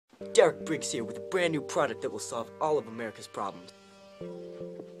Derek Briggs here with a brand new product that will solve all of America's problems.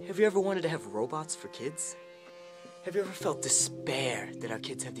 Have you ever wanted to have robots for kids? Have you ever felt despair that our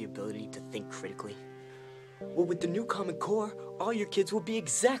kids have the ability to think critically? Well, with the new Common Core, all your kids will be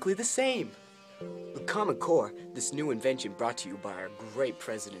exactly the same. The Common Core, this new invention brought to you by our great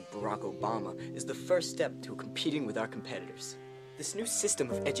President Barack Obama, is the first step to competing with our competitors. This new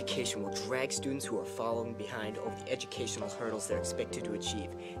system of education will drag students who are following behind over the educational hurdles they're expected to achieve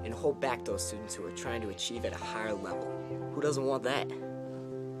and hold back those students who are trying to achieve at a higher level. Who doesn't want that?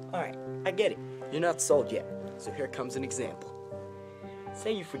 Alright, I get it. You're not sold yet, so here comes an example.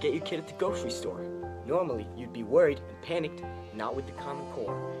 Say you forget your kid at the grocery store. Normally, you'd be worried and panicked, not with the Common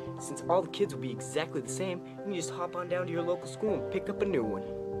Core. Since all the kids will be exactly the same, you can just hop on down to your local school and pick up a new one.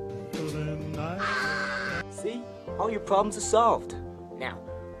 See? All your problems are solved. Now,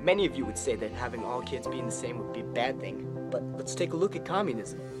 many of you would say that having all kids being the same would be a bad thing, but let's take a look at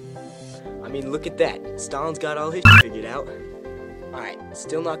communism. I mean, look at that. Stalin's got all his figured out. Alright,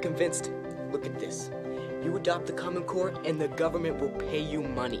 still not convinced? Look at this. You adopt the Common Core and the government will pay you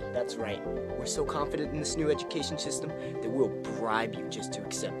money. That's right. We're so confident in this new education system that we'll bribe you just to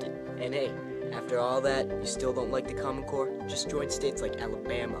accept it. And hey, after all that, you still don't like the Common Core? Just join states like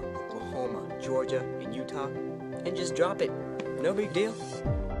Alabama, Oklahoma, Georgia, and Utah, and just drop it. No big deal.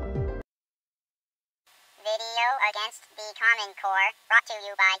 Video against the Common Core, brought to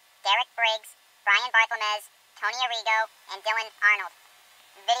you by Derek Briggs, Brian Barthelmez, Tony Arrigo, and Dylan Arnold.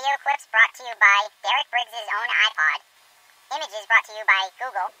 Video clips brought to you by Derek Briggs' own iPod. Images brought to you by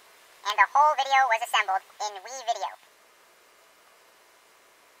Google. And the whole video was assembled in WeVideo.